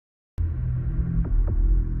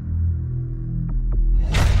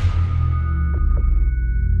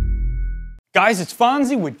Guys, it's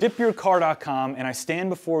Fonzie with DipYourCar.com, and I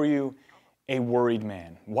stand before you a worried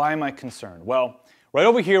man. Why am I concerned? Well, right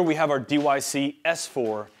over here we have our DYC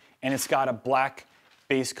S4, and it's got a black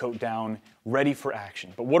base coat down, ready for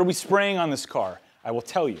action. But what are we spraying on this car? I will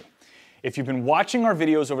tell you. If you've been watching our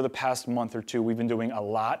videos over the past month or two, we've been doing a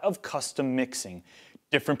lot of custom mixing.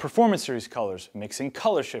 Different Performance Series colors, mixing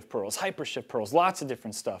color shift pearls, hyper shift pearls, lots of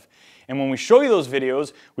different stuff. And when we show you those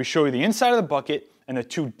videos, we show you the inside of the bucket and the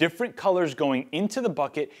two different colors going into the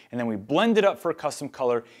bucket, and then we blend it up for a custom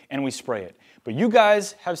color and we spray it. But you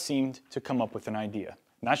guys have seemed to come up with an idea.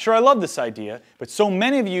 Not sure I love this idea, but so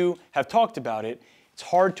many of you have talked about it, it's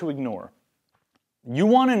hard to ignore. You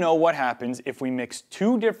want to know what happens if we mix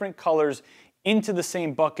two different colors into the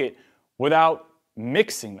same bucket without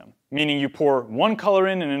mixing them. Meaning you pour one color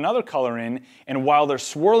in and another color in, and while they're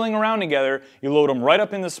swirling around together, you load them right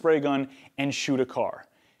up in the spray gun and shoot a car.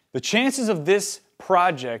 The chances of this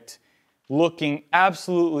project looking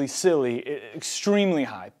absolutely silly, extremely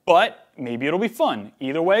high, but maybe it'll be fun.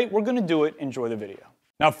 Either way, we're going to do it. Enjoy the video.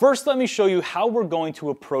 Now first, let me show you how we're going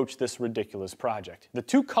to approach this ridiculous project. The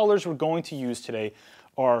two colors we're going to use today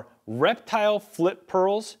are Reptile Flip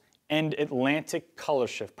Pearls and Atlantic Color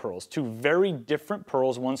Shift Pearls. Two very different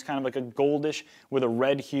pearls. One's kind of like a goldish with a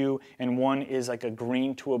red hue, and one is like a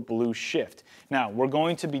green to a blue shift. Now, we're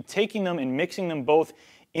going to be taking them and mixing them both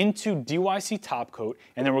into DYC top coat,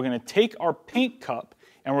 and then we're gonna take our paint cup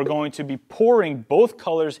and we're going to be pouring both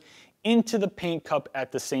colors into the paint cup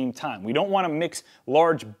at the same time. We don't want to mix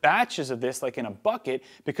large batches of this like in a bucket,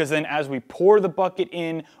 because then as we pour the bucket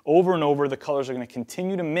in over and over, the colors are going to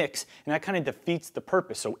continue to mix, and that kind of defeats the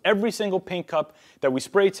purpose. So every single paint cup that we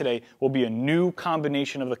spray today will be a new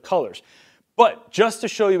combination of the colors. But just to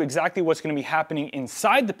show you exactly what's going to be happening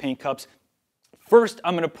inside the paint cups, first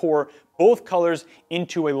I'm going to pour both colors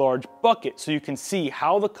into a large bucket so you can see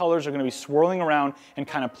how the colors are going to be swirling around and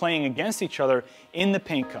kind of playing against each other in the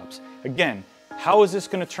paint cups. Again, how is this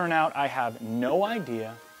going to turn out? I have no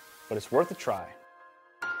idea, but it's worth a try.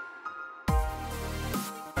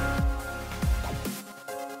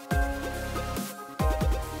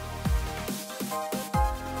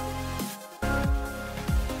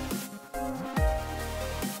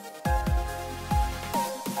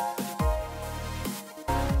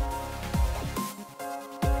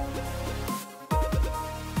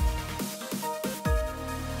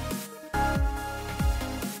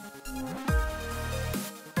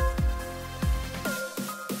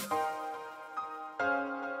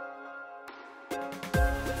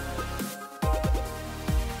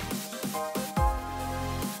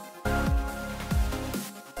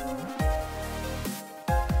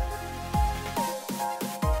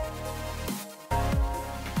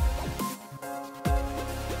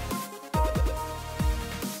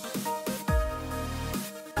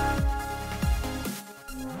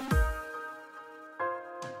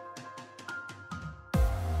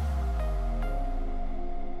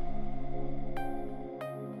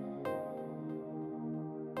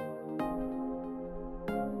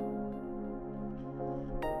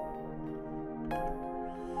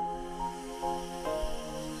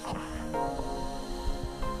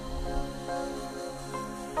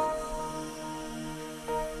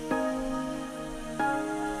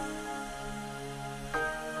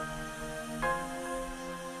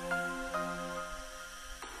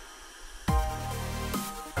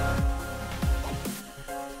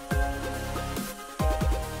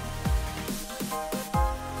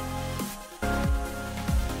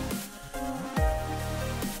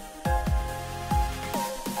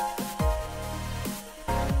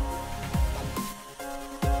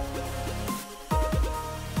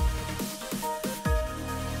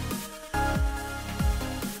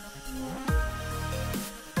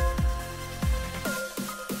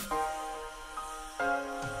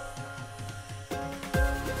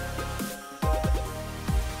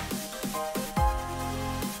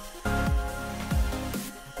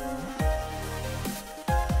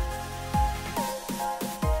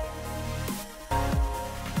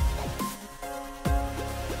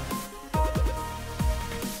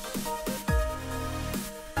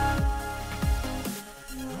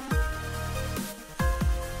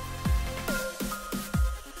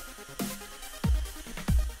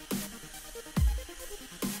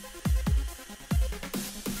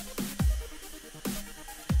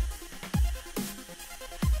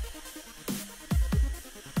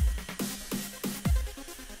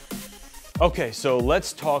 Okay, so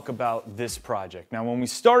let's talk about this project. Now, when we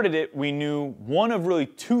started it, we knew one of really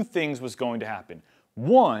two things was going to happen.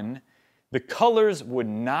 One, the colors would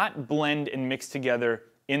not blend and mix together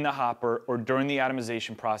in the hopper or during the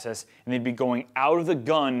atomization process, and they'd be going out of the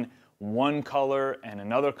gun one color and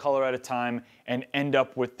another color at a time and end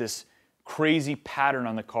up with this crazy pattern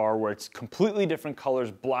on the car where it's completely different colors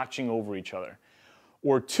blotching over each other.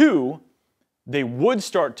 Or two, they would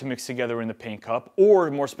start to mix together in the paint cup, or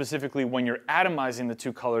more specifically when you're atomizing the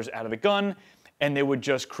two colors out of the gun, and they would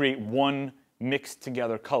just create one mixed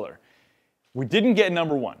together color. We didn't get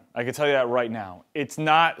number one, I can tell you that right now. It's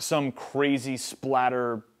not some crazy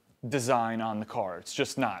splatter design on the car, it's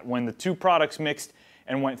just not. When the two products mixed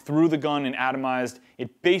and went through the gun and atomized,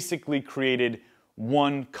 it basically created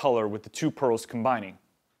one color with the two pearls combining.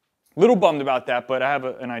 Little bummed about that, but I have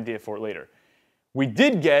an idea for it later. We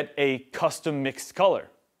did get a custom mixed color.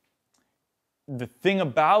 The thing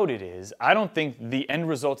about it is, I don't think the end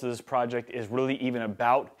result of this project is really even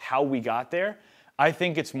about how we got there. I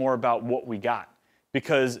think it's more about what we got.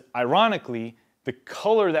 Because ironically, the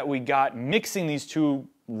color that we got mixing these two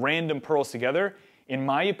random pearls together, in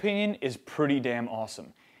my opinion, is pretty damn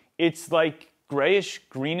awesome. It's like grayish,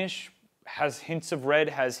 greenish, has hints of red,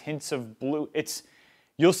 has hints of blue.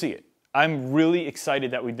 You'll see it. I'm really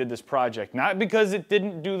excited that we did this project, not because it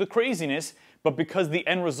didn't do the craziness, but because the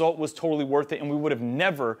end result was totally worth it, and we would have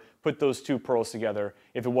never put those two pearls together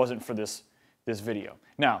if it wasn't for this video.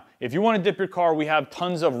 Now, if you want to dip your car, we have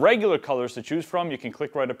tons of regular colors to choose from. You can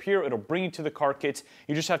click right up here. It'll bring you to the car kits.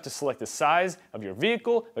 You just have to select the size of your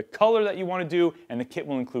vehicle, the color that you want to do, and the kit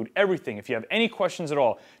will include everything. If you have any questions at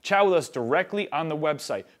all, chat with us directly on the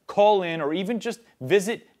website. Call in or even just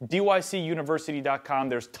visit dycuniversity.com.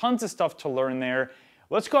 There's tons of stuff to learn there.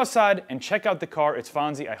 Let's go outside and check out the car. It's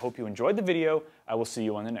Fonzie. I hope you enjoyed the video. I will see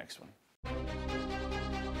you on the next one.